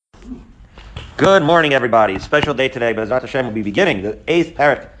Good morning, everybody. Special day today, but Bezrat Hashem will be beginning the 8th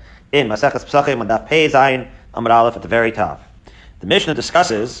parak in Maseches Pesachim on Daf Pei Zayin Amud Aleph at the very top. The Mishnah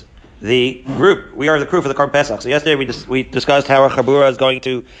discusses the group. We are the crew for the Korban Pesach. So yesterday we discussed how our Chabura is going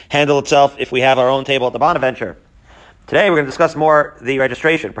to handle itself if we have our own table at the Bonaventure. Today we're going to discuss more the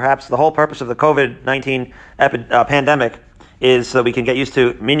registration. Perhaps the whole purpose of the COVID-19 pandemic is so we can get used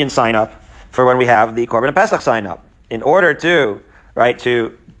to minyan sign up for when we have the Korban Pesach sign up. In order to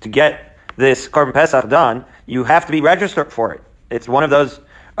get this Korban Pesach done, you have to be registered for it. It's one of those,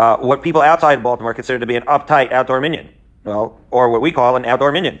 what people outside Baltimore consider to be an uptight outdoor minyan. Well, or what we call an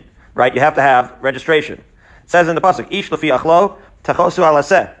outdoor minyan, right? You have to have registration. It says in the pasuk, Ish lefi achlo tachosu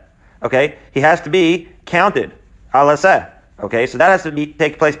alaseh. Okay? He has to be counted. Alaseh. Okay? So that has to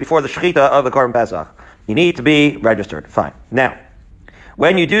take place before the shechita of the Korban Pesach. You need to be registered. Fine. Now,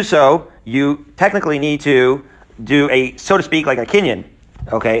 when you do so, you technically need to do a, so to speak, like a kinyan.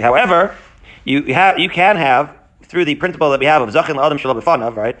 Okay. However, you can have, through the principle that we have of zachin la'adam shelo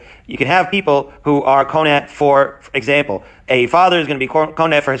b'fanav, right? You can have people who are koneh, for example, a father is going to be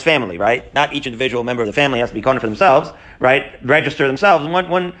koneh for his family, right? Not each individual member of the family has to be koneh for themselves, right? Register themselves.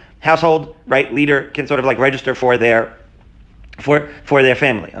 One household, right, leader can sort of like register for their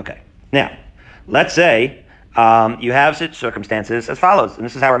family. Okay. Now, let's say you have such circumstances as follows, and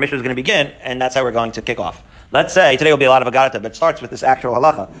this is how our mission is going to begin, and that's how we're going to kick off. Let's say, today will be a lot of Agadata, but it starts with this actual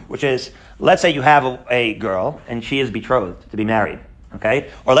halacha, which is, let's say you have a girl, and she is betrothed to be married, okay?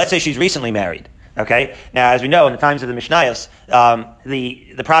 Or let's say she's recently married, okay? Now, as we know, in the times of the Mishnayos,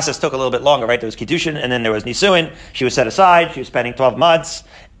 the process took a little bit longer, right? There was Kiddushin, and then there was Nisuin. She was set aside. She was spending 12 months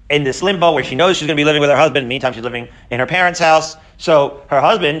in this limbo where she knows she's going to be living with her husband. Meantime, she's living in her parents' house. So her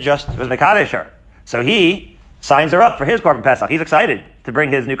husband just was Mekadesh her. So he signs her up for his Korban Pesach. He's excited to bring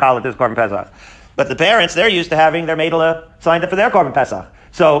his new kala to his Korban Pesach. But the parents, they're used to having their maidala signed up for their Korban Pesach.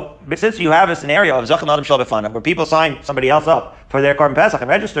 So, but since you have a scenario of Zachin Adam Shel B'fanav, where people sign somebody else up for their Korban Pesach and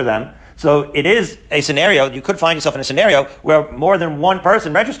register them, so it is a scenario, you could find yourself in a scenario where more than one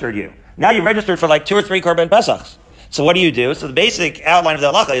person registered you. Now you've registered for like 2 or 3 Korban Pesachs. So what do? So the basic outline of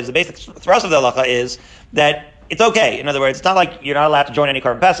the halacha is, the basic thrust of the halacha is that it's okay. In other words, it's not like you're not allowed to join any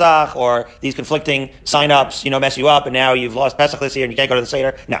Korban Pesach or these conflicting sign-ups, mess you up and now you've lost Pesach this year and you can't go to the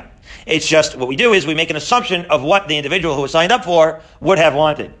Seder. No. It's just, what we do is we make an assumption of what the individual who was signed up for would have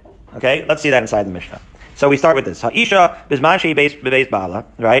wanted. Okay? Let's see that inside the Mishnah. So we start with this. Ha'isha bisman shehi beis ba'ala,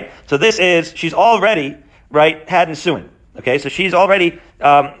 right? So this is, she's already, right, had nisuin. Okay? So she's already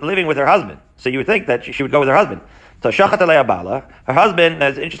living with her husband. So you would think that she would go with her husband. So shachat alei bala. Her husband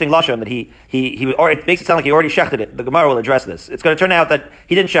has an interesting lashon that or it makes it sound like he already shechted it. The Gemara will address this. It's going to turn out that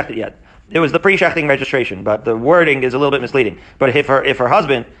he didn't shecht it yet. It was the pre-shechting registration, but the wording is a little bit misleading. But if her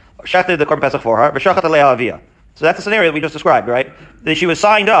husband shechted the Korban Pesach for her, v'shachat alei avia. So that's the scenario that we just described, right? That she was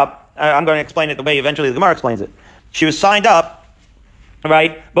signed up. I'm going to explain it the way eventually the Gemara explains it. She was signed up,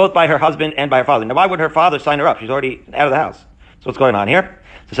 right, both by her husband and by her father. Now, why would her father sign her up? She's already out of the house. So what's going on here?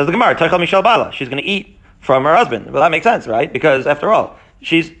 So says the Gemara, Teichel Mishal Bala. She's going to eat from her husband. Well, that makes sense, right? Because after all,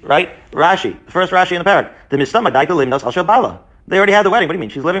 she's, right, Rashi, the first Rashi in the parak. The Mistama Daita Limnos Al Shabala. They already had the wedding. What do you mean?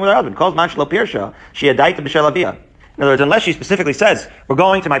 She's living with her husband. Calls Man Shlo Pirsha. She had Daita B'Shel Avia. In other words, unless she specifically says, we're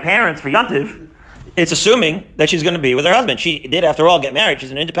going to my parents for Yontiv, it's assuming that she's going to be with her husband. She did, after all, get married.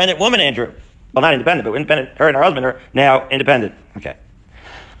 She's an independent woman, Andrew. Well, not independent, but independent. Her and her husband are now independent. Okay.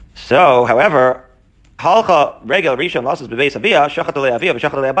 So, however, Halcha regel rishon losses bebeis avia shachat alei avia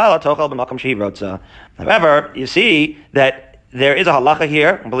v'shachat alei abala tochel b'makom shehi rotza. However, you see that there is a halacha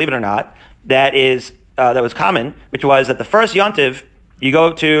here, believe it or not, that was common, which was that the first yontiv you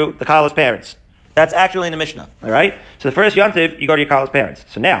go to the kala's parents. That's actually in the Mishnah. All right. So the first yontiv you go to your kala's parents.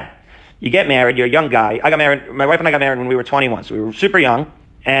 So now you get married. You're a young guy. I got married. My wife and I got married when we were 21, so we were super young.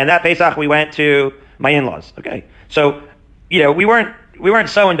 And that Pesach we went to my in-laws. Okay. So we weren't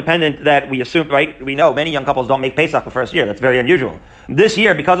so independent that we assumed, right? We know many young couples don't make Pesach the first year. That's very unusual. This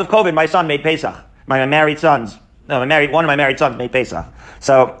year, because of COVID, my son made Pesach. One of my married sons made Pesach.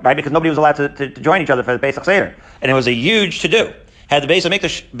 So, right, because nobody was allowed to join each other for the Pesach Seder. And it was a huge to-do. Had the Beis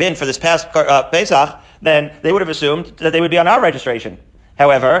HaMikdash been for this past Pesach, then they would have assumed that they would be on our registration.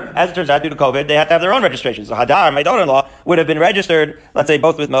 However, as it turns out, due to COVID, they had to have their own registration. So Hadar, my daughter-in-law, would have been registered, let's say,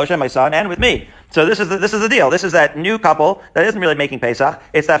 both with Moshe, my son, and with me. So this is the deal. This is that new couple that isn't really making Pesach.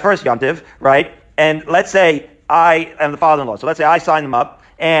 It's that first Yontiv, right? And let's say I am the father-in-law. So let's say I sign them up,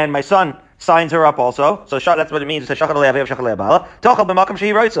 and my son signs her up also. So that's what it means. It says shachat alei avia v'shachat alei abala tochel b'makom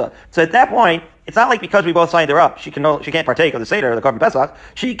shehi rotza. So at that point, it's not like because we both signed her up, she can't partake of the Seder or the Korban Pesach.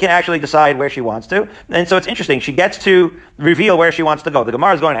 She can actually decide where she wants to. And so it's interesting. She gets to reveal where she wants to go. The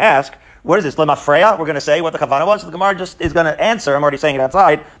Gemara is going to ask, What is this? Lemafreya? We're going to say what the Kavanah was. So the Gemara just is going to answer. I'm already saying it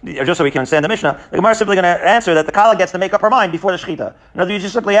outside, just so we can understand the Mishnah. The Gemara is simply going to answer that the Kala gets to make up her mind before the Shechita. In other words, you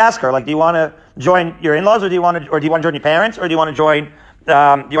just simply ask her, like, do you want to join your in-laws, or do you want to join your parents, or do you want to join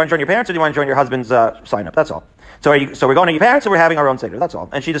your parents, or do you want to join your husband's sign up? That's all. So we're going to your parents, or we're having our own seder. That's all.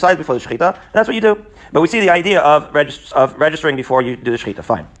 And she decides before the Shechita. That's what you do. But we see the idea of registering before you do the Shechita.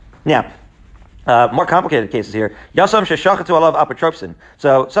 Fine. Now, more complicated cases here. Yasam sheshachatu alav apotropsin.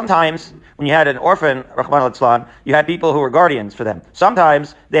 So sometimes when you had an orphan, Rahman al-Islam, you had people who were guardians for them.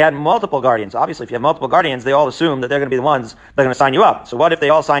 Sometimes they had multiple guardians. Obviously, if you have multiple guardians, they all assume that they're going to be the ones that are going to sign you up. So what if they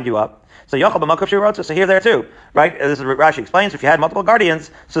all signed you up? So Yochel b'Makov Shirotza. So here, there too, right? This is what Rashi explains. If you had multiple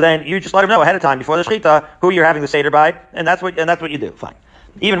guardians, so then you just let them know ahead of time before the Shechita who you're having the seder by, and that's what you do. Fine.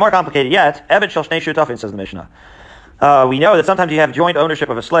 Even more complicated yet, Eved shel shnei shutafin, says the Mishnah. We know that sometimes you have joint ownership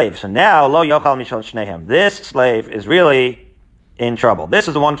of a slave. So now, lo yochal mishal shnehem. This slave is really in trouble. This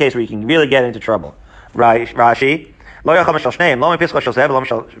is the one case where you can really get into trouble. Right, Rashi? Lo yochal mishal shnehem. Lo mipischo shel zeh, lo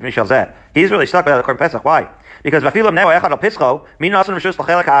mishal zeh. He's really stuck by the Korban Pesach. Why? Because vafilam neo echad al pischo, min nasan rishus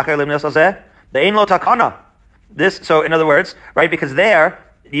l'chelek ha'acher limnes al zeh. The ein lo takana. So in other words, right, because there,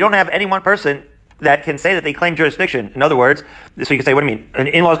 you don't have any one person that can say that they claim jurisdiction. In other words, so you can say, what do you mean? And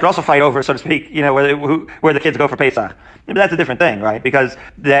in-laws could also fight over, so to speak, where the kids go for Pesach. But that's a different thing, right? Because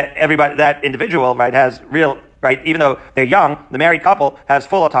that individual, right, has real, right, even though they're young, the married couple has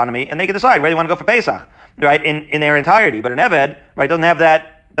full autonomy, and they can decide where they want to go for Pesach, right, in their entirety. But an Eved, right, doesn't have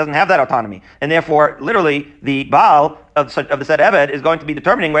that autonomy. And therefore, literally, the Baal of the said Eved is going to be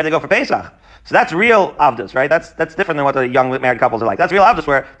determining where they go for Pesach. So that's real avdus, right? That's different than what the young married couples are like. That's real avdus,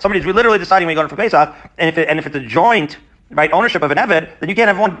 where somebody's literally deciding where you're going for Pesach, and if it's a joint, right, ownership of an Eved, then you can't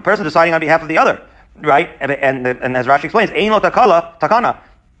have one person deciding on behalf of the other, right? And as Rashi explains, ein lo takana.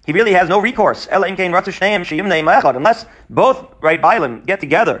 He really has no recourse. Unless both, right, Bailim get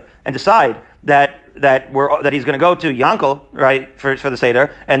together and decide that he's going to go to Yankel, right, for the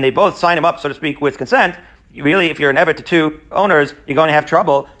Seder, and they both sign him up, so to speak, with consent. Really, if you're an Eved to two owners, you're going to have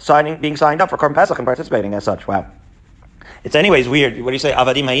trouble being signed up for Korban Pesach and participating as such. Wow. It's anyways weird. What do you say?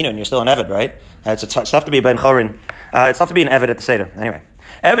 Avadim Hayinu, and you're still an Eved, right? It's tough to be a Ben Chorin. It's tough to be an Eved at the Seder. Anyway.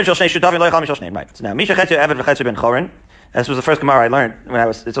 Eved shel shnei shutavim lo yachal mishal shneim. Right. So now, Misha chetzu Eved v'chetzu Ben Chorin. This was the first Gemara I learned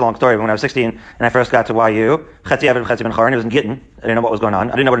it's a long story, but when I was 16 and I first got to YU, Chetzi Eved v'chetzu Ben Chorin, it was in Gittin. I didn't know what was going on.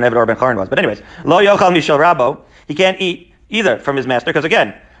 I didn't know what an Eved or Ben Chorin was. But anyways, lo yochal mishal Rabo. He can't eat either from his master, because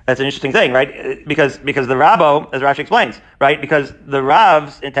again, that's an interesting thing, right? Because the Rabbo, as Rashi explains, right? Because the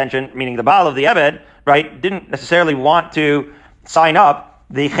Rav's intention, meaning the Baal of the Eved, right, didn't necessarily want to sign up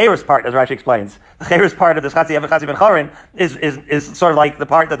the Cheirus part, as Rashi explains. The Cheirus part of this Chatzi Eved Chatzi Ben Chorin is sort of like the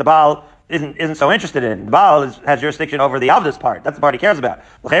part that the Baal isn't so interested in. The Baal has jurisdiction over the Avdus part. That's the part he cares about.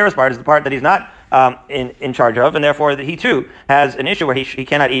 The Cheirus part is the part that he's not in charge of, and therefore he too has an issue where he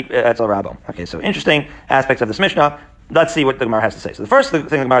cannot eat Etzel Rabbo. Okay, so interesting aspects of this Mishnah. Let's see what the Gemara has to say. So the first thing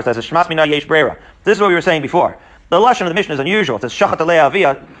the Gemara says is Shmas mina yesh breira. This is what we were saying before. The lashon of the Mishnah is unusual. It says Shachat alei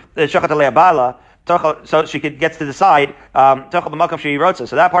avia, Shachat alei bala, so she gets to decide Tochel b'makom she'irotza.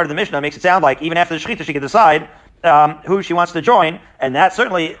 So that part of the Mishnah makes it sound like even after the Shechita she can decide who she wants to join, and that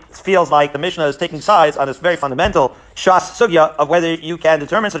certainly feels like the Mishnah is taking sides on this very fundamental Shas sugya of whether you can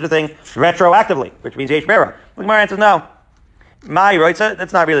determine such a thing retroactively, which means yesh breira. The Gemara answers no. My Rotza,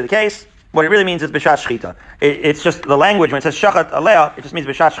 that's not really the case. What it really means is b'shat shchita. It's just the language when it says shachat alea, it just means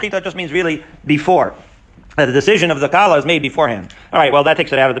b'shat shchita. It just means really before. The decision of the kala is made beforehand. All right, well that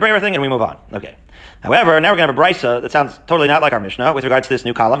takes it out of the breira thing, and we move on. Okay. However, now we're going to have a brisa that sounds totally not like our Mishnah with regards to this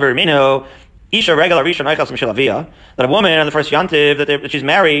new kala. Verimino isha regular rishon eichas mishel avia, that a woman on the first yantiv that she's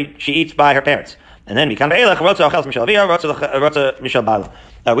married, she eats by her parents. And then we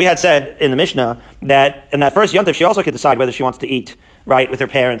had said in the Mishnah that in that first yontif she also could decide whether she wants to eat right with her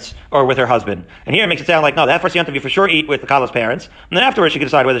parents or with her husband. And here it makes it sound like no, that first yontif you for sure eat with the kala's parents, and then afterwards she can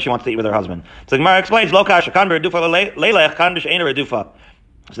decide whether she wants to eat with her husband. So the Gemara explains lo kasha kan b'redufa leilech kan b'she'ena redufa.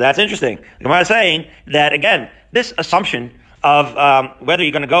 So that's interesting. The Gemara is saying that again, this assumption of whether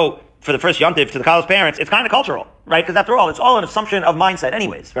you're going to go for the first yontif to the kala's parents, it's kind of cultural, right? Because after all, it's all an assumption of mindset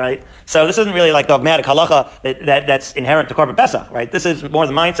anyways, right? So this isn't really like dogmatic halacha that's inherent to Korban Pesach, right? This is more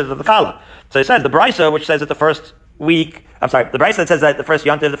the mindset of the kala. So it says, the brisa, which says that the first brisa that says that the first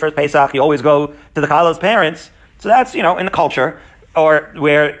yontif, the first Pesach, you always go to the kala's parents. So that's, in the culture, or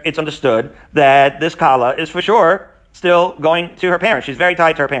where it's understood that this kala is for sure still going to her parents. She's very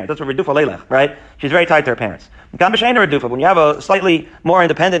tied to her parents. That's what redufa leilech, right? She's very tied to her parents. When you have a slightly more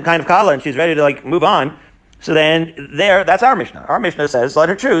independent kind of kala and she's ready to move on, so then that's our Mishnah. Our Mishnah says let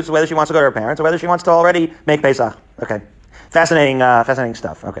her choose whether she wants to go to her parents or whether she wants to already make Pesach. Okay, fascinating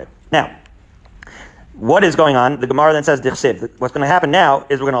stuff. Okay, now what is going on? The Gemara then says, Dichsiv. What's going to happen now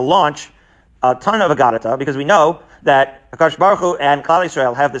is we're going to launch a ton of Agadata, because we know that HaKadosh Baruch Hu and Klal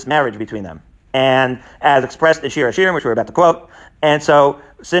Yisrael have this marriage between them. And as expressed in Shir HaShirim, which we're about to quote. And so,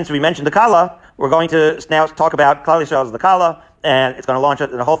 since we mentioned the Kala, we're going to now talk about Klal Yisrael as the Kala, and it's going to launch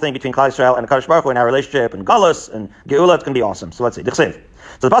the whole thing between Klal Yisrael and HaKadosh Baruch Hu in our relationship, and Galus, and Geula. It's going to be awesome. So let's see. Dichsiv.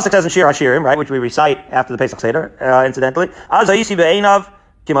 So the pasuk says in Shir HaShirim, right, which we recite after the Pesach Seder, incidentally, Az ha'isi be'einav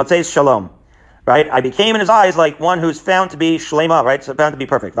kimotzeis shalom. Right? I became in his eyes like one who's found to be shlema, right? So found to be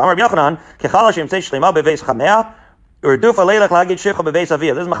perfect. This is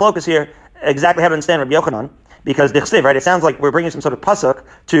machlokas here, exactly how to understand Rabbi Yochanan, because Dichsiv, right? It sounds like we're bringing some sort of pasuk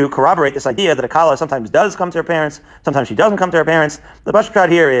to corroborate this idea that a kala sometimes does come to her parents, sometimes she doesn't come to her parents. The pasuk out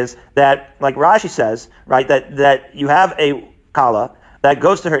here is that, like Rashi says, right, that you have a kala that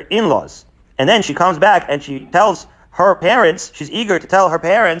goes to her in-laws, and then she comes back and she tells her parents, she's eager to tell her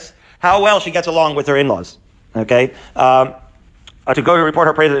parents how well she gets along with her in-laws. Okay? To go to report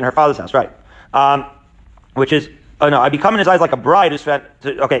her praises in her father's house, right? Which is, I become in his eyes like a bride who's fed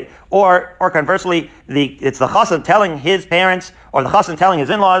to, okay. Or conversely, it's the chassan telling his parents, or the chassan telling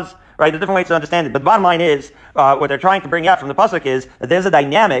his in-laws, right? There's different ways to understand it. But the bottom line is, what they're trying to bring out from the pasuk is that there's a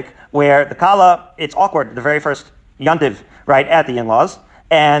dynamic where the kala, it's awkward, the very first yantiv, right, at the in-laws.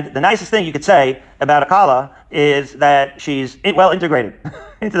 And the nicest thing you could say about a kala is that she's well integrated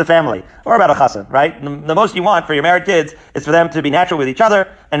into the family, or about a chassan, right? The most you want for your married kids is for them to be natural with each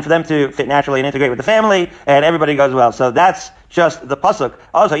other, and for them to fit naturally and integrate with the family, and everybody goes well. So that's just the pasuk.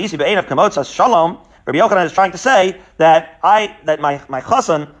 Also, Yisi be'einav kamotzas shalom. Rabbi Yochanan is trying to say that my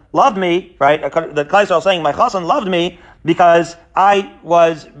chassan loved me, right? The Klal Yisrael is saying my chassan loved me because I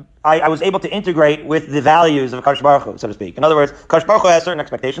was able to integrate with the values of HaKadosh Baruch Hu, so to speak. In other words, HaKadosh Baruch Hu has certain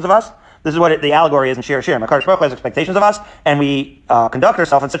expectations of us. This is what the allegory is in Shir HaShirim. HaKadosh Baruch Hu has expectations of us, and we conduct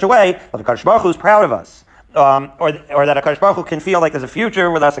ourselves in such a way that HaKadosh Baruch Hu is proud of us, or that HaKadosh Baruch Hu can feel like there's a future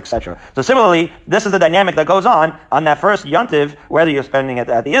with us, etc. So similarly, this is the dynamic that goes on that first yontiv, whether you're spending it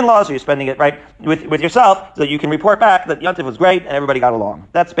at the in-laws or you're spending it right with yourself, so that you can report back that yontiv was great and everybody got along.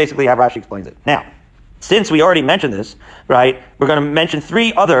 That's basically how Rashi explains it. Now, since we already mentioned this, right, we're going to mention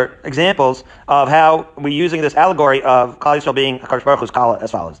 3 other examples of how we're using this allegory of Klal Yisrael being HaKadosh Baruch Hu's kala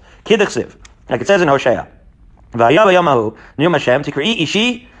as follows. Kidduchsiv, like it says in Hosea. V'haya b'yamahu, niyum Hashem, tikri'i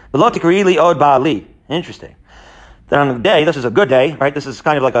ishi, v'lo tikri'i li od ba'ali. Interesting. Then on the day, this is a good day, right? This is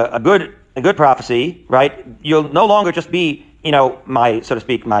kind of like a good prophecy, right? You'll no longer just be, my, so to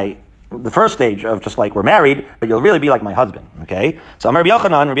speak, the first stage of just like we're married, but you'll really be like my husband, okay? So Rabbi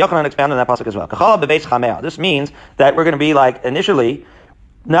Yochanan expounded on that pasuk as well. This means that we're going to be like initially,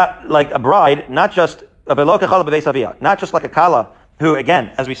 not like a bride, not just like a kala, who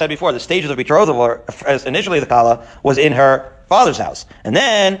again, as we said before, the stages of betrothal were, as initially the kala was in her father's house. And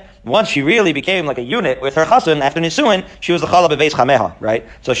then, once she really became like a unit with her chassan after Nisuin, she was the chala bebeis chameha, right?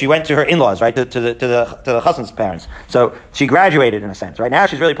 So she went to her in-laws, right? To the chassan's parents. So she graduated in a sense, right? Now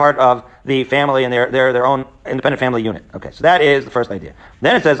she's really part of the family and their own independent family unit. Okay, so that is the first idea.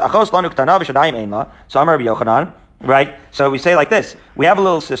 Then it says, Achos lanu ktana v'shadayim ein la, so Amar Rabbi Yochanan, right? So we say like this, we have a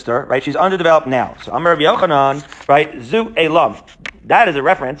little sister, right? She's underdeveloped now. So Amar Rabbi Yochanan, right? Zu elam. That is a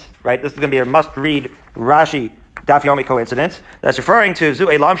reference, right? This is going to be a must-read Rashi Daf Yomi coincidence. That's referring to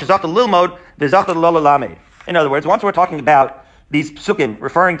Zu Elam Shazachta Lilmod V'Zachta Lolalamed. In other words, once we're talking about these psukim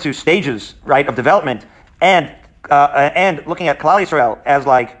referring to stages, right, of development, and looking at Klal Yisrael as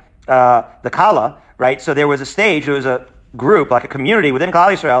like the Kala, right? So there was a stage, there was a group, like a community within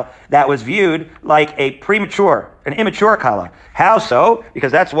Klal Yisrael that was viewed like an immature Kala. How so?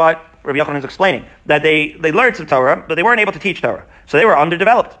 Because that's what Rabbi Yochanan is explaining, that they learned some Torah, but they weren't able to teach Torah. So they were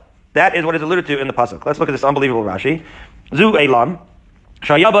underdeveloped. That is what is alluded to in the pasuk. Let's look at this unbelievable Rashi. Zu Elam,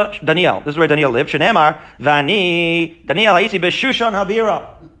 Shayaba Daniel. This is where Daniel lived. Shenemar, Vani, Daniel Haisi B'Shushan Habira.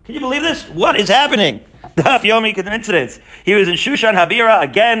 Can you believe this? What is happening? Daf Yomi coincidence. He was in Shushan Habira.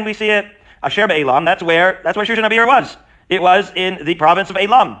 Again, we see it. Asher Be'Elam. That's where Shushan Habira was. It was in the province of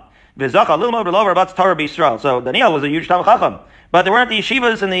Elam. V'Zacha Lilmo B'Lover Batz Torah B'Yisrael. So Daniel was a huge Talmid Chacham. But there weren't the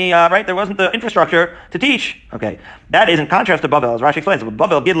yeshivas and the, right, there wasn't the infrastructure to teach. Okay. That is in contrast to Bavel, as Rashi explains.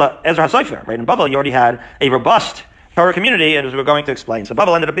 Bavel, Gidla, Ezra HaSofer, right? In Bavel, you already had a robust Torah community, and as we're going to explain. So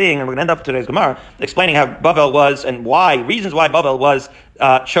Bavel ended up being, and we're going to end up today's Gemara, explaining how Bavel was and reasons why Bavel was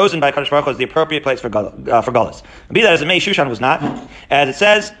chosen by Kadosh Baruch Hu as the appropriate place for Gullus. Be that as it may, Shushan was not. As it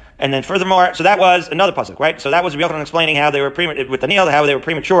says, and then furthermore, so that was another pasuk, right? So that was Rabbi Yochanan explaining how they were with Daniel, how they were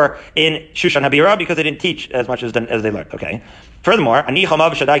premature in Shushan Habira because they didn't teach as much as they learned. Okay. Furthermore, Ani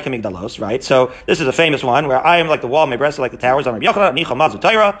Chamav Shaddai Kamigdalos, right? So this is a famous one where I am like the wall, my breasts are like the towers. On Rabbi Yochanan, Ani Chamav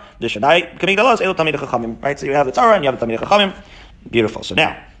Zutayra, the Shaddai Kamigdalos, Elu Tamid Chachamim, right? So you have the Torah and you have the Tamid Chachamim. Beautiful. So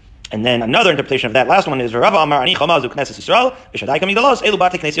now, And then another interpretation of that last one is Rava Amar Ani Chamazu Knesset Yisrael V'Shadai Kamidalos Elu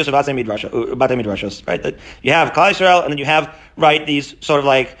Bate Knesios V'Bate Midrashos. Right, that you have Klal Yisrael, and then you have these sort of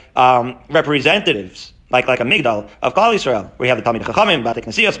like representatives, like a migdal of Klal Yisrael, where you have the Talmid Chachamim, Bate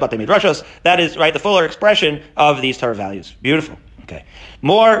Knesios, Bate Midrashos. That is the fuller expression of these Torah values. Beautiful. Okay,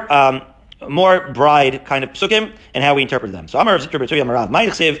 more bride kind of psukim and how we interpret them. So Amar Rav Zikr B'Tzui Amar Rav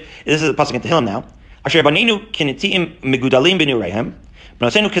Ma'ich. This is a pasuk in Tehillim now. Asher Baninu Kinetiim Megudalim B'Nureihem.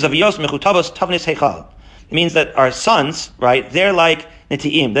 It means that our sons, right, they're like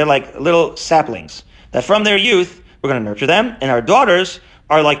neti'im, they're like little saplings, that from their youth, we're going to nurture them, and our daughters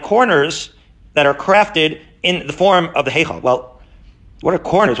are like corners that are crafted in the form of the heichal. Well, what are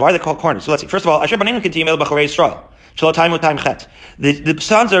corners? Why are they called corners? So let's see. First of all, the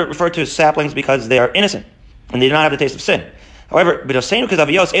sons are referred to as saplings because they are innocent, and they do not have the taste of sin. However,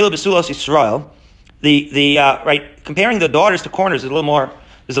 comparing the daughters to corners is a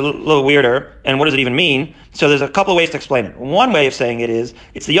little weirder. And what does it even mean? So there's a couple of ways to explain it. One way of saying it is,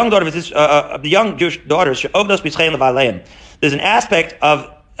 it's the young the young Jewish daughters. There's an aspect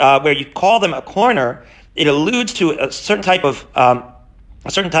of where you call them a corner. It alludes to a certain type of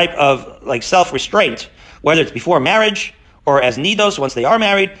like self-restraint, whether it's before marriage or as nidos once they are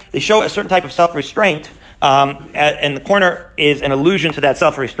married. They show a certain type of self-restraint. And the corner is an allusion to that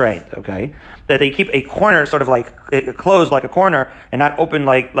self-restraint, okay? That they keep a corner sort of like closed like a corner and not open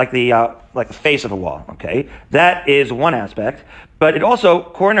like the face of a wall, okay? That is one aspect. But it also,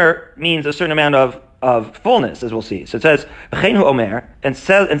 corner means a certain amount of fullness, as we'll see. So it says, V'cheinu omer, and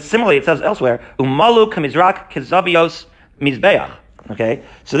similarly it says elsewhere, Umalu kamizrak kezavios mizbeach. Okay,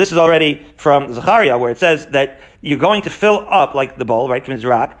 so this is already from Zechariah, where it says that you're going to fill up like the bowl, right, from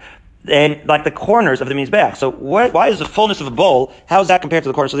Mizrak, and like the corners of the Mizbeach. So why is the fullness of a bowl, how is that compared to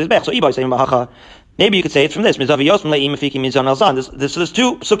the corners of the Mizbeach? So Ibai saying Mahacha, maybe you could say it's from this. There's two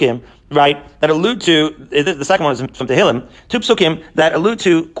psukim, right, that allude to, the second one is from Tehillim, two psukim that allude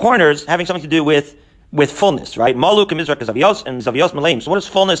to corners having something to do with fullness, right? Maluk and Mizrak Zavios and Zavios Malaim. So what does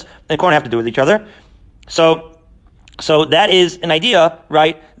fullness and corner have to do with each other? So that is an idea,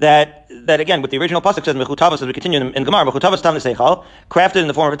 right, that again, with the original pasuk says mechutavos, as we continue in Gemara, mechutavos tam l'seichal, crafted in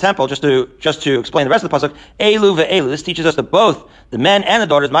the form of a temple. Just to explain the rest of the pasuk, elu ve'elu. This teaches us that both the men and the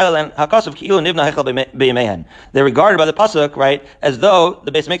daughters, ma'ilel and hakasav ki'ilu nivna hechal b'yemehen. They're regarded by the pasuk, right, as though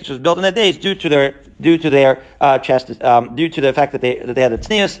the Beis Hamikdash was built in their days due to their chest, due to the fact that they had the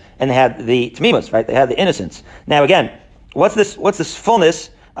tznius and they had the tmimus, right, they had the innocence. Now again, what's this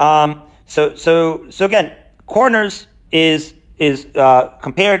fullness? So again, corners is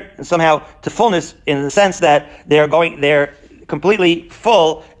compared somehow to fullness in the sense that they're completely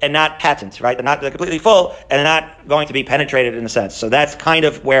full and not patent, right? They're completely full and they're not going to be penetrated in a sense. So that's kind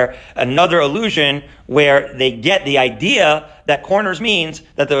of where another allusion where they get the idea that corners means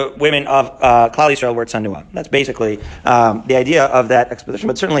that the women of Klal Yisrael were tsanua. That's basically the idea of that exposition.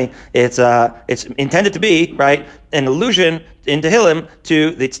 But certainly it's intended to be, right, an allusion in Tehillim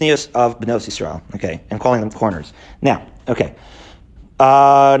to the tznius of Bnos Yisrael, okay, and calling them corners. Now, okay.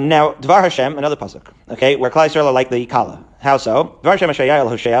 Now, Dvar Hashem, another pasuk, okay, where Klal Yisrael are like the Kala. How so? Dvar Hashem Hashaya El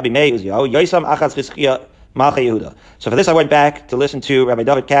Hoshea B'mei Uzio Yosam Achaz Chizkiya Malchei Yehuda. So for this, I went back to listen to Rabbi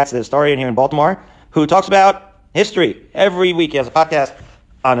David Katz, the historian here in Baltimore, who talks about history. Every week he has a podcast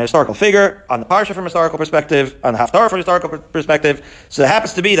on a historical figure, on the Parsha from a historical perspective, on the Haftarah from a historical perspective. So it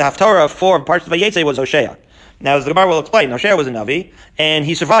happens to be the Haftarah for Parsha Vayetze was Hoshea. Now, as the Gemara will explain, Hoshea was a Navi, and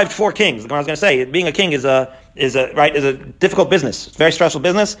he survived 4 kings. The Gemara is going to say, being a king is a difficult business. It's a very stressful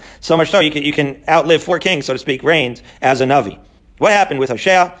business, so much so you can outlive 4 kings, so to speak, reigned as a Navi. What happened with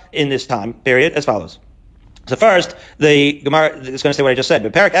Hoshea in this time period? As follows. So first, the Gemara is going to say what I just said.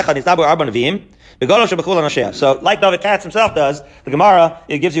 So like David Katz himself does, the Gemara,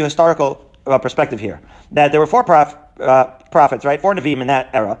 it gives you historical perspective here. That there were 4 prophets, right? 4 Nevi'im in that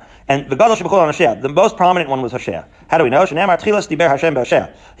era. And the most prominent one was Hoshea. How do we know? He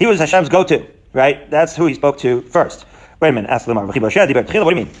was Hashem's go-to, right? That's who he spoke to first. Wait a minute, ask Lamar. What do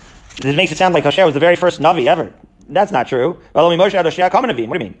you mean? This makes it sound like Hoshea was the very first Navi ever. That's not true. What do you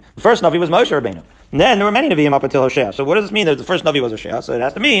mean? The first Navi was Moshe Rabbeinu. And then there were many Nevi'im up until Hoshea. So what does this mean that the first Navi was Hoshea? So it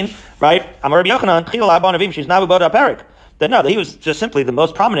has to mean, right? Amar Rabbi Yochanan, that he was just simply the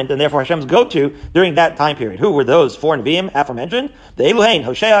most prominent and therefore Hashem's go-to during that time period. Who were those 4 Nevi'im aforementioned? The Eluhain,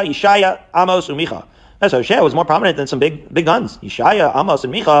 Hoshea, Yeshaya, Amos, and Micha. So Hoshea was more prominent than some big guns. Yeshaya, Amos,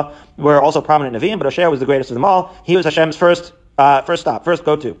 and Micha were also prominent Nevi'im, but Hoshea was the greatest of them all. He was Hashem's first stop, first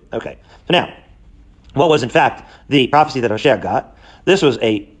go-to. Okay. So now, what was in fact the prophecy that Hoshea got? This was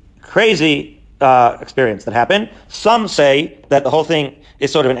a crazy experience that happened. Some say that the whole thing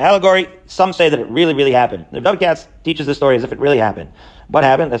is sort of an allegory. Some say that it really, really happened. The Rebbe Katz teaches the story as if it really happened. What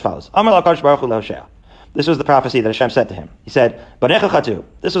happened? As follows. Amar l'Hakadosh Baruch Hu leHoshea. This was the prophecy that Hashem said to him. He said, Banecha chatu.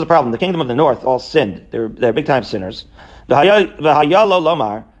 This was a problem. The kingdom of the north all sinned. They're big time sinners. V'haya lo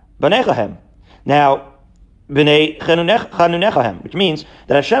lomar banechahem. Now, b'nei chanunechahem, which means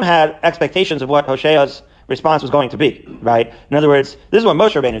that Hashem had expectations of what Hoshea's response was going to be, right? In other words, this is what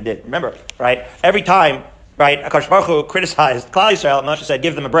Moshe Rabbeinu did. Remember, right? Every time, right, HaKadosh Baruch Hu criticized Klal Yisrael, Moshe said,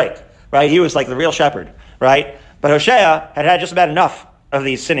 give them a break, right? He was like the real shepherd, right? But Hosea had just about enough of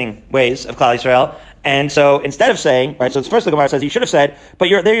these sinning ways of Klal Yisrael. And so instead of saying, right, so first the Gemara says, he should have said, but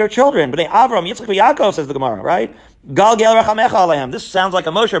they're your children, but they Avram, Yitzchak, Yaakov, says the Gemara, right? Gal gel rachamecha aleim. This sounds like a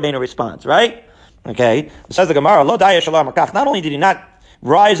Moshe Rabbeinu response, right? Okay. Says the Gemara, Lo daya shalom makach. Not only did he not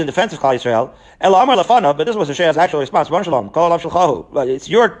rise in defense of Klal Yisrael, Ela Amar Lafana, but this was Hoshea's actual response. Ron Shalom, Kol Alav Shalchahu. But it's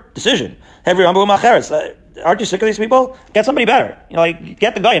your decision. Every Ambu Macheres. Aren't you sick of these people? Get somebody better. You know, like,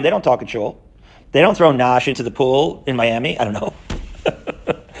 get the Goyim. They don't talk at shul. They don't throw Nash into the pool in Miami. I don't know.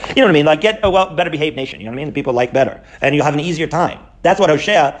 You know what I mean? Like, get a better behaved nation. You know what I mean? The people like better. And you'll have an easier time. That's what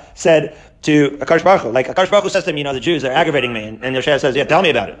Hosea said to HaKadosh Baruch Hu. Like, HaKadosh Baruch Hu says to him, the Jews, they're aggravating me. And Hosea says, yeah, tell me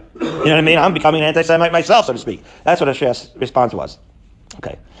about it. You know what I mean? I'm becoming an anti-Semite myself, so to speak. That's what Hosea's response was.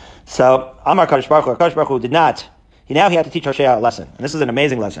 Okay. So, Amar HaKadosh Baruch Hu did not. He had to teach Hosea a lesson. And this is an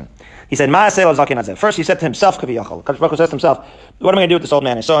amazing lesson. He said, first he said to himself, HaKadosh Baruch Hu says to himself, what am I going to do with this old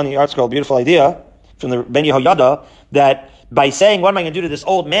man? I saw in the art scroll a beautiful idea from the Ben Yehoyada that by saying, what am I going to do to this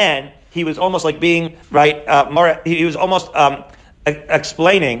old man, he was almost like being, he was almost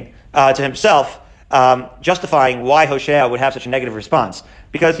explaining to himself, justifying why Hosea would have such a negative response.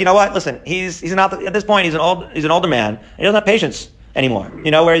 Because, you know what, listen, he's not, at this point, he's an older man, and he doesn't have patience anymore.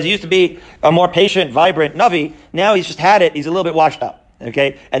 Whereas he used to be a more patient, vibrant Navi, now he's just had it, he's a little bit washed up.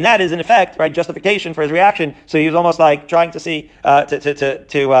 Okay, and that is in effect, right, justification for his reaction. So he was almost like trying to see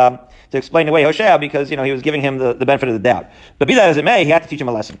to explain away Hosea because he was giving him the benefit of the doubt. But be that as it may, he had to teach him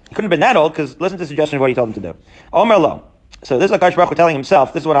a lesson. He couldn't have been that old because listen to the suggestion of what he told him to do. Omer lo. So this is HaKadosh Baruch Hu telling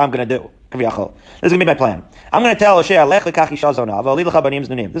himself, this is what I'm going to do. This is going to be my plan. I'm going to tell Hosea, Lech lekach isha zona, v'oli lecha banim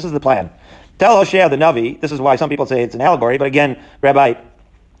znunim. This is the plan. Tell Hosea the Navi. This is why some people say it's an allegory, but again, Rabbi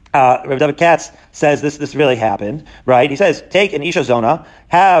David Katz says this really happened, right? He says, take an Isha Zona,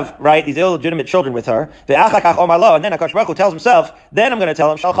 have, right, these illegitimate children with her, and then HaKadosh Baruch Hu tells himself, then I'm going to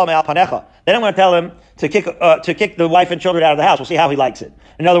tell him, Shalcha me'al panecha. Then I'm going to tell him to kick the wife and children out of the house. We'll see how he likes it.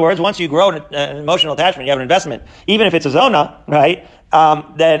 In other words, once you grow an emotional attachment, you have an investment, even if it's a Zona, right,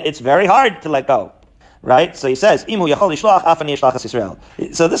 then it's very hard to let go. Right? So he says, Imu yachol yishlach, afani yishlachas Yisrael.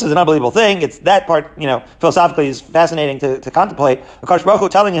 So this is an unbelievable thing. It's that part, philosophically is fascinating to contemplate. HaKadosh Baruch Hu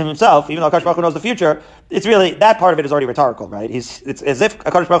telling him himself, even though HaKadosh Baruch Hu knows the future, it's really, that part of it is already rhetorical, right? It's as if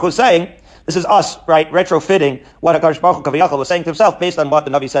HaKadosh Baruch Hu is saying, this is us, right, retrofitting what HaKadosh Baruch Hu Kaviyachal was saying to himself based on what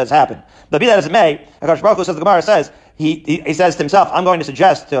the Navi says happened. But be that as it may, HaKadosh Baruch Hu says, the Gemara says, he says to himself, I'm going to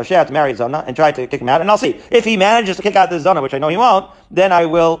suggest to Hosea to marry Zona and try to kick him out, and I'll see. If he manages to kick out this Zona, which I know he won't, then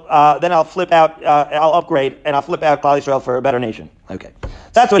I'll flip out, I'll upgrade, and I'll flip out Klal Yisrael for a better nation. Okay.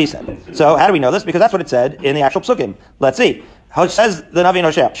 That's what he said. So how do we know this? Because that's what it said in the actual psukim. Let's see. How says the Navi in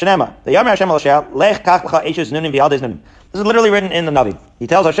Hosea, Shenema, the Yomer Hashem Hosea, Lech kach lecha eshes nunim v'yaldes nunim. This is literally written in the Navi. He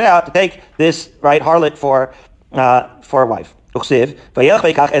tells Hosea to take this, right, harlot for a wife. Uchsiv, v'yelech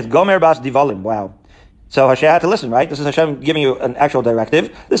ve'kach es gomer bas divolim. Wow. So Hosea had to listen, right? This is Hashem giving you an actual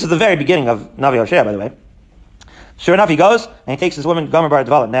directive. This is the very beginning of Navi Hosea, by the way. Sure enough, he goes and he takes this woman, Gomer bar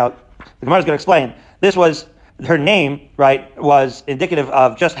Devalim. Now, the Gemara is going to explain. This was, her name, right, was indicative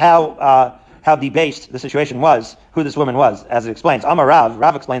of just how debased the situation was, who this woman was, as it explains. Amar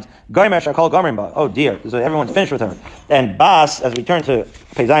Rav explains, Gomer shakol Gomer ba. Oh dear, so everyone's finished with her. And Bas, as we turn to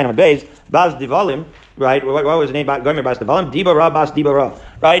Peizayin and Beis, Bas Devalim, right, what was the name? Gomer Bas Devalim? Diba Ra Bas Diba Ra.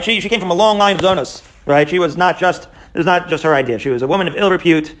 Right, she came from a long line of Zonas. Right, it was not just her idea. She was a woman of ill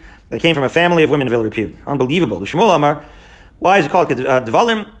repute that came from a family of women of ill repute. Unbelievable. The Shmuel Amar, why is it called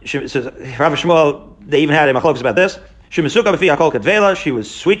Devalim? Rav Shmuel, they even had a machlokas about this. She was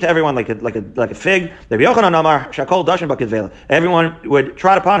sweet to everyone like a fig. Everyone would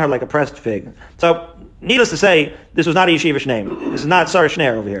trot upon her like a pressed fig. So, needless to say, this was not a yeshivish name. This is not Sarah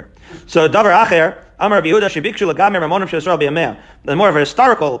Schneer over here. So, Davar Acher, Amar Rabbi Yehuda, Shebikshu Lagamer Ramonim Shesral B'Yameh. The more of a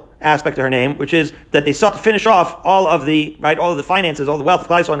historical aspect to her name, which is that they sought to finish off all of the finances, all the wealth of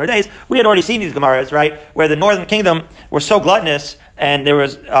Klal Yisrael in her days. We had already seen these Gemaras, right, where the northern kingdom were so gluttonous, and there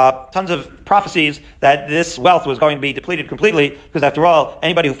was tons of prophecies that this wealth was going to be depleted completely, because after all,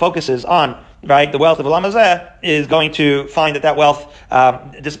 anybody who focuses on, right, the wealth of Olam Hazeh is going to find that wealth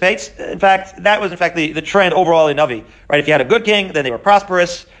dissipates. In fact, that was the trend overall in Navi, right? If you had a good king, then they were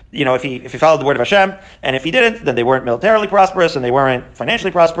prosperous, if he followed the word of Hashem, and if he didn't, then they weren't militarily prosperous and they weren't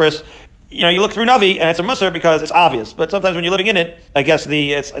financially prosperous. You look through Navi and it's a Musar because it's obvious. But sometimes when you're living in it, I guess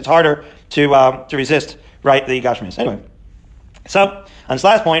it's harder to resist, right, the Gashmis. Anyway. So, on this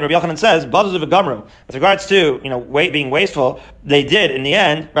last point, Rabbi Yochanan says, Bazuz of a Gomro, with regards to, being wasteful, they did, in the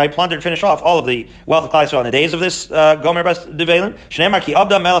end, right, plunder and finish off all of the wealth of Klal Yisrael in the days of this Gomer Bas Devalim. Shneimar ki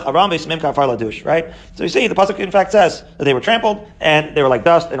abda melech Aram v'yismim kafar ladush, right? So you see, the Pasuk in fact says that they were trampled, and they were like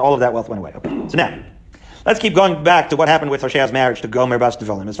dust, and all of that wealth went away. Okay. So now, let's keep going back to what happened with Hoshea's marriage to Gomer Bas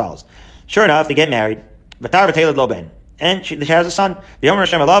Devalim as follows. Sure enough, they get married, Batar v'teled lo ben, and she has a son. V'yomer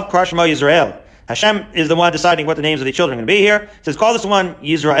Hashem alav kar shemo Yisrael. Hashem is the one deciding what the names of the children are going to be here. It says, call this one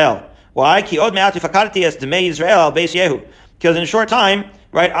Yisrael. Why? Ki od me'ati fakadati es demei Yisrael beis Yehu. Because in a short time,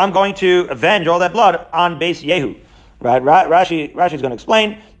 right, I'm going to avenge all that blood on beis Yehu. Right? Rashi is going to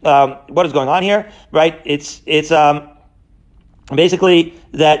explain what is going on here. Right? It's basically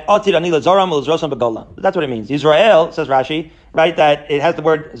that otir ani lazoram ulzrosan begola. That's what it means. Yisrael, says Rashi, right, that it has the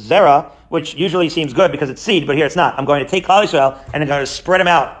word zera, which usually seems good because it's seed, but here it's not. I'm going to take Klal Yisrael and I'm going to spread them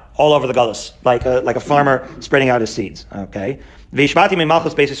out all over the Gullus, like a farmer spreading out his seeds. Okay, Vishmati min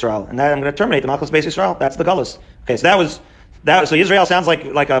Malchus Beis Yisrael, and then I'm going to terminate the Malchus Beis Yisrael. That's the Gullus. Okay, so that was. So Israel sounds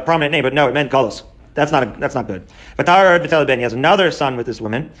like a prominent name, but no, it meant Gullus. That's not good. Batar B'Teled Ben, he has another son with this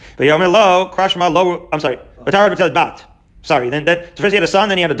woman. But Yomer Lo Krashma Lo. I'm sorry, Batar B'Teled Bat. Sorry, then so first he had a son,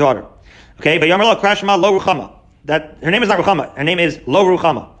 then he had a daughter. Okay, but Yomer Lo Krashma Lo Ruchama. That her name is not Ruchama. Her name is Lo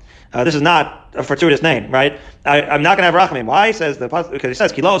Ruchama. This is not a fortuitous name, right? I'm not going to have Rachamim. Why? Because he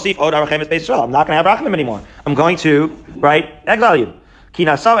says, Kilo Osif Od Arachem Es Beis Yisrael. I'm not going to have Rachamim anymore. I'm going to, right, exile you. Ki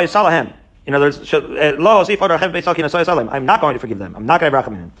Nasavei Salahem. In other words, Lo Osif Od Arachem Beis Yisrael Ki Nasavei Salahem. I'm not going to forgive them. I'm not going to have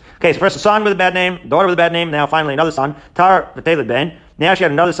Rachamim. Okay, so first a son with a bad name, daughter with a bad name, now finally another son. Tar V'Teled Ben. Now she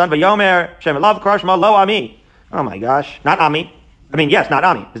had another son, Vayomer Shem Elav Krashma Lo Ami. Oh my gosh. Not Ami. Yes, not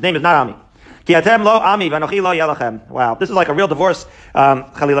Ami. His name is not Ami. Wow, this is like a real divorce,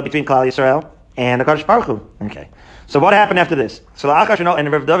 Chalila, between Klal Yisrael and the Kadosh Baruch Hu. Okay, so what happened after this? So the Akash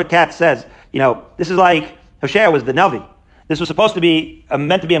and Rav David Katz says, this is like Hoshea was the Navi. This was supposed to be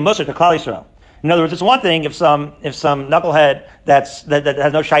meant to be a Musar to Klal Yisrael. In other words, it's one thing if some knucklehead that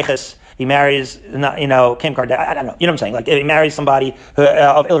has no shaykhs, he marries Kim Kardashian. I don't know. You know what I'm saying? Like if he marries somebody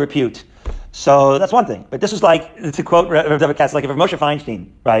of ill repute. So that's one thing. But this is like, to quote Rav David Katz, like if Moshe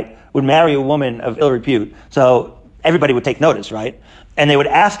Feinstein, right, would marry a woman of ill repute, so everybody would take notice, right? And they would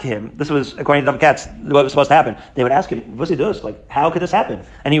ask him, this was, according to David Katz, what was supposed to happen. They would ask him, what's he doing? Like, how could this happen?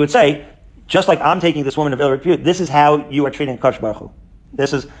 And he would say, just like I'm taking this woman of ill repute, this is how you are treating Kadosh Baruch Hu. In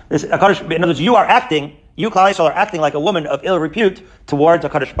other words, you Klal Yisrael are acting like a woman of ill repute towards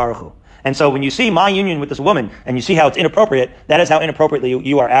HaKadosh Baruch Hu. And so when you see my union with this woman and you see how it's inappropriate, that is how inappropriately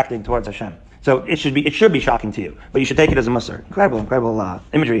you are acting towards Hashem. So it should be shocking to you, but you should take it as a musar. Incredible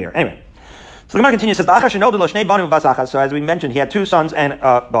imagery here. Anyway, so the Gemara continues, says, so as we mentioned, he had two sons and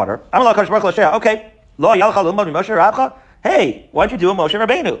a daughter. Okay, hey, why don't you do a Moshe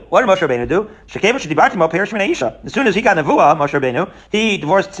Rabbeinu? What did Moshe Rabbeinu do? As soon as he got Nevuah, Moshe Rabbeinu, he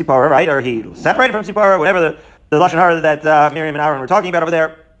divorced Tzipora, right? Or he separated from Tzipora, whatever the Lashon Hara that Miriam and Aaron were talking about over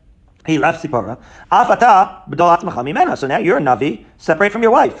there. He left Tzipora. So now you're a Navi, separate from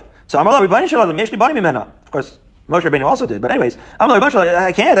your wife. So of course, Moshe Rabbeinu also did. But anyways,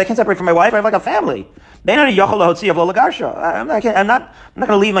 I can't separate from my wife. I have like a family. I'm not going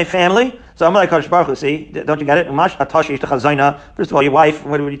to leave my family. So I'm like Kadosh Baruch Hu. See, don't you get it? First of all, your wife.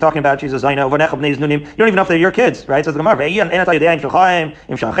 What are you talking about? She's a zayna. You don't even know if they're your kids, right? So the Gemara,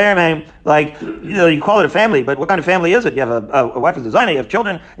 like you call it a family, but what kind of family is it? You have a wife who's a zayna. You have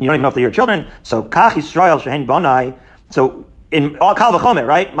children, and you don't even know if they're your children. So Kach Yisrael Shehen Bonai. So in all Kal V'chomer,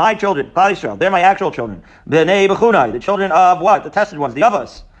 right? My children, Klal Yisrael, they're my actual children. B'nei B'chunai, the children of what? The tested ones, the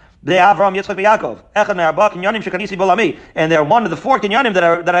Avos. They Avram, Yitzchak, Yaakov. Echad me'arba kinyanim shekanisi bolami, and they're one of the four kinyanim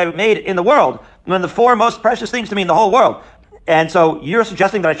that I made in the world. One of the four most precious things to me in the whole world. And so you're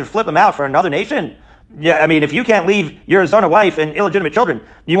suggesting that I should flip them out for another nation? Yeah, I mean, if you can't leave your son or wife and illegitimate children,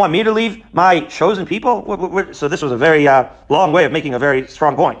 you want me to leave my chosen people? So this was a very long way of making a very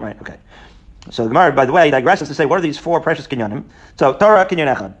strong point, right? Okay. So the Gemara, by the way, digresses to say, what are these four precious kinyanim? So Torah kinyan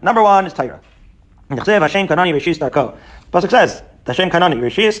echad. Number one is Torah. Hashem kanani rishis darko. Pasuk says, Hashem kanani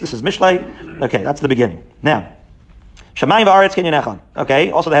rishis. This is Mishlei. Okay, that's the beginning. Now, Shamayim v'aretz kinyan echad. Okay,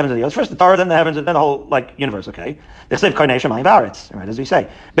 also the heavens and the earth. First the Torah, then the heavens, and then the whole universe. Okay, Chsev karnei Shamayim v'aretz. Right, as we say,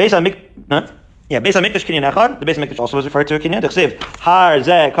 based on Mikdash kinyan echad. The base of Mikdash also was referred to a kinyan. Chsev har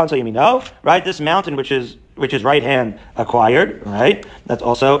zeh kanso yimino. Right, this mountain which is right hand acquired, right? That's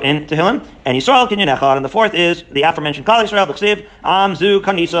also in Tehillim. And Yisrael kinyan echad, and the fourth is the aforementioned Klal Yisrael, the Chsev Amzu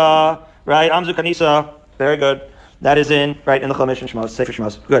Kanisa, right? Amzu Kanisa, very good. That is in the Chumash and Shmos, Sefer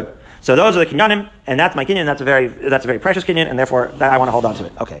Shmos. Good. So those are the kinyanim, and that's my kinyan. That's a very precious kinyan, and therefore I want to hold on to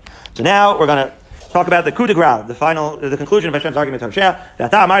it. Okay. So now we're going to talk about the coup de grace, the conclusion of Hashem's argument to Hoshea. You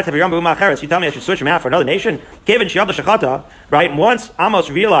tell me I should switch him out for another nation? Right? Once Amos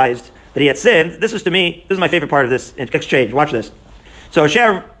realized that he had sinned, this is my favorite part of this exchange. Watch this. So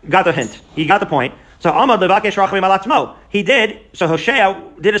Hoshea got the hint. He got the point. So Amad levakesh rachamim al atzmo. He did. So Hoshea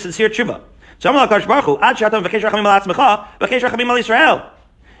did a sincere tshuva. So Amad l'kadosh baruch hu ad she'ata mevakesh rachamim al atzmecha vakesh rachamim al Yisrael.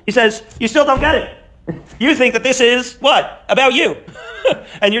 He says, you still don't get it. You think that this is what? About you.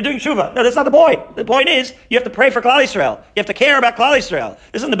 And you're doing tshuva. No, that's not the point. The point is, you have to pray for Klal Yisrael. You have to care about Klal Yisrael.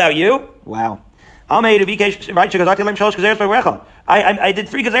 This isn't about you. Wow. I did 3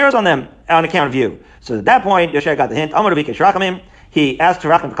 gezeros on them on account of you. So at that point, Hoshea got the hint. He asked for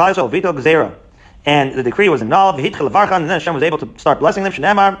Racham for Klal Yisrael, Vito Gezerah. And the decree was annulled. And then Hashem was able to start blessing them,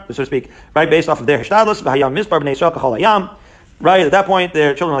 Shnamar, so to speak, right, based off of their hishtadlus. Right, at that point,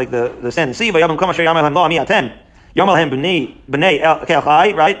 their children were like the sand and sea. Right?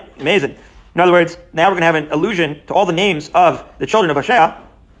 Amazing. In other words, now we're going to have an allusion to all the names of the children of Hoshea.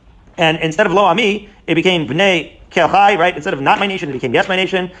 And instead of Lo Ami, it became Bnei Kelchai, right? Instead of not my nation, it became yes my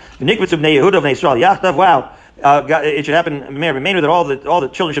nation. Wow. It should happen, may remain that all the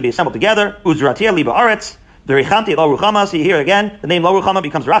children should be assembled together. Uzratia liba aretz. The Rechamti lo Ruchama. See here again, the name lo Ruchama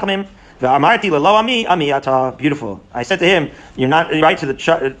becomes Rachamim. Beautiful. I said to him, you're not right to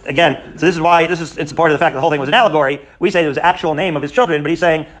the again. So this is why it's part of the fact that the whole thing was an allegory. We say it was the actual name of his children, but he's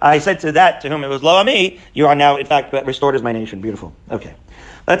saying, I said to whom it was Lo Ami, you are now in fact restored as my nation. Beautiful. Okay.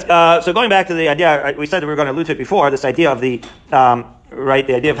 So going back to the idea, we said that we were going to allude to it before. This idea of the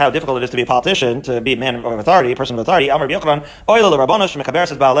idea of how difficult it is to be a politician, to be a man of authority, a person of authority. Right?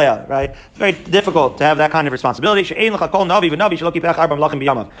 It's very difficult to have that kind of responsibility. Every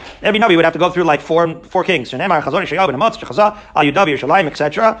Navi would have to go through like four kings. And the rest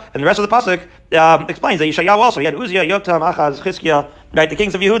of the pasuk explains that Yeshayahu also, he had Uzziah, Yotam, Achaz, Chizkiah. Right, the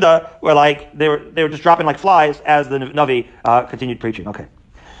kings of Yehuda were like they were just dropping like flies as the Navi continued preaching. Okay.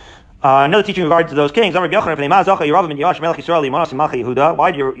 Another teaching in regard to those kings. Why did your Ravam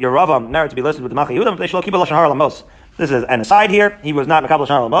merit to be listed with the Malchi Yehuda? This is an aside here. He was not Makabel Lashon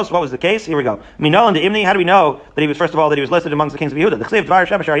Hara. What was the case? Here we go. How do we know that he was, first of all, that he was listed amongst the kings of Yehuda?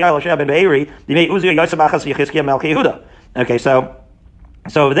 Okay, so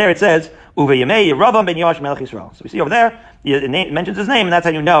there it says, Ravam ben Yoash Melech Yisrael. So we see over there, it mentions his name, and that's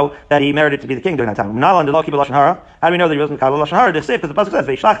how you know that he merited to be the king during that time. How do we know that he wasn't Makabel Lashon Hara? Because the pasuk says,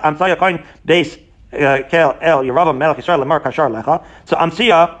 "Veishlach Amsiah Kohen Beis Kel El Yeravam Melech Yisrael Lamar Kashar Lecha." So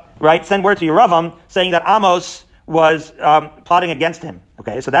Amsiah, right, send word to Yeravam saying that Amos was plotting against him.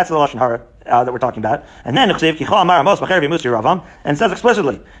 Okay, so that's the Lashon Hara that we're talking about. And then and says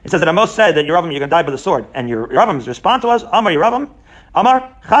explicitly, it says that Amos said that Yeravam, you're going to die by the sword. And Yeravam's response was, Amar Yeravam,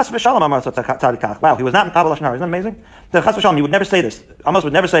 Amar Chas v'Shalom Amar Tzadikach. Wow, he was not in Kabbalah Lashon Hara. Isn't that amazing? The Chas v'Shalom, he would never say this. Amos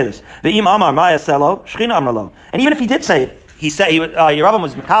would never say this. Ve'im Amar Maya Selo Shechina Amralo. And even if he did say it, Yeravam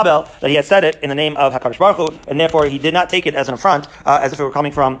was Makabel that he had said it in the name of HaKadosh Baruch Hu, and therefore he did not take it as an affront, as if it were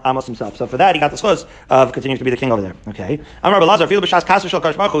coming from Amos himself. So for that, he got the schus of continuing to be the king over there. Okay. Amar Belazar, Fil b'shas kasu shel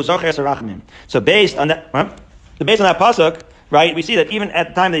HaKadosh Baruch Hu, zocher rachamim. So based on that pasuk, right, we see that even at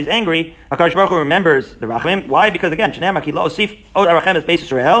the time that he's angry, HaKadosh Baruch Hu remembers the rachamim. Why? Because again, Shnei Ki lo osif od arachem es beis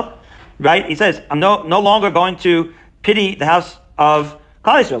Yisrael. Right? He says, I'm no longer going to pity the house of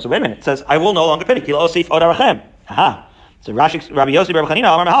Klal Yisrael. So wait a minute. It says, I will no longer pity. Ki lo osif od arachem. Aha. So Rabbi Yossi Bar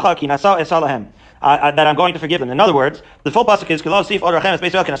Chanina Amar Mehalcha Ki Nasa Esalahem, that I'm going to forgive them. In other words, the full pasuk is Kilo Sif Od Rachem Es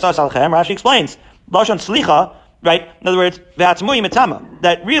Beis Yisrael Ki Nasa Esalahem. Rashi explains Lashon Slicha, right? In other words, V'Atzmui Mitama.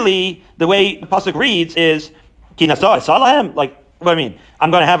 That really the way the pasuk reads is Ki Nasa Esalahem. Like what do I mean?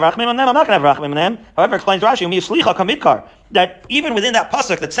 I'm going to have rachamim on them. I'm not going to have rachamim on them. However, explains Rashi Umi Slicha Kamidkar. That even within that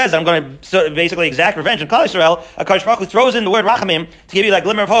pasuk that says that I'm going to basically exact revenge on Klal Yisrael, HaKadosh Baruch Hu throws in the word rachamim to give you that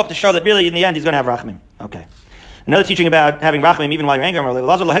glimmer of hope to show that really in the end he's going to have rachamim. Okay. Another teaching about having rachamim even while you're angry. The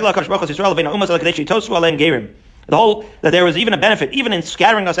whole that there was even a benefit, even in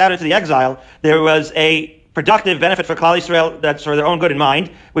scattering us out into the exile, there was a productive benefit for Klal Yisrael that's for their own good in mind,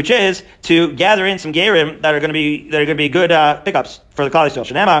 which is to gather in some gerim that are going to be good pickups for the Klal Yisrael.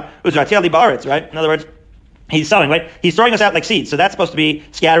 Shenema uzratia li ba'aretz, right? In other words, he's sowing, right? He's throwing us out like seeds. So that's supposed to be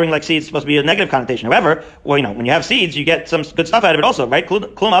scattering like seeds, supposed to be a negative connotation. However, when you have seeds, you get some good stuff out of it also, right?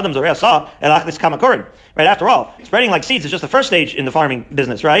 Klum adam zoreh sa elachlis kamakurin. Right? After all, spreading like seeds is just the first stage in the farming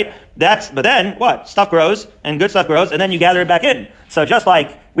business, right? But then what? Stuff grows and good stuff grows, and then you gather it back in. So just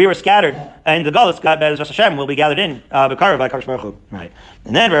like we were scattered, and the Galus, God Be'ez Hashem, will be gathered in B'karav by Kadosh Baruch Hu. Right?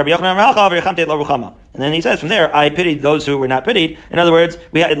 And then Rabbi Yochanan Rachav v'Yechamtei lo Ruchama. And then he says from there, I pitied those who were not pitied. In other words,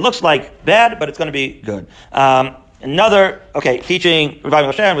 it looks like bad, but it's going to be good. Another, teaching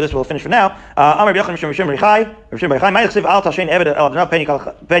reviving Hashem, with this we'll finish for now. Amar Rabbi Yochanan Mishum Rechai, Ma'ich Chsiv Al Tashen Eved El Avnav Pen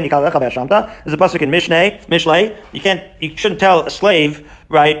Yikal Lecha Be'Hashamta. There's a pasuk in Mishlei. You shouldn't tell a slave,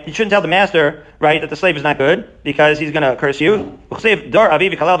 right? You shouldn't tell the master, right, that the slave is not good because he's going to curse you. Uchsiv Dor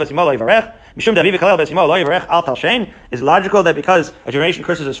Aviv Yikalel V'Simo Lo Yivarech. Mishum Daviv Yikalel V'Simo Lo Yivarech Al Talshen. Is logical that because a generation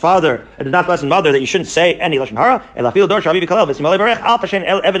curses his father and does not bless his mother, that you shouldn't say any lashon hara. Elafil Dor Aviv Yikalel V'Simo Lo Yivarech Al Tashen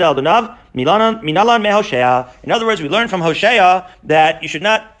El Eved El Donav Minalan MeHoshea. In other words, we learn from Hosea that you should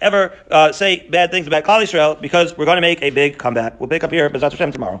not ever say bad things about Klal Yisrael because we're going to make a big comeback. We'll pick up here B'ezras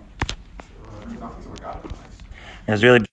Hashem tomorrow. It's really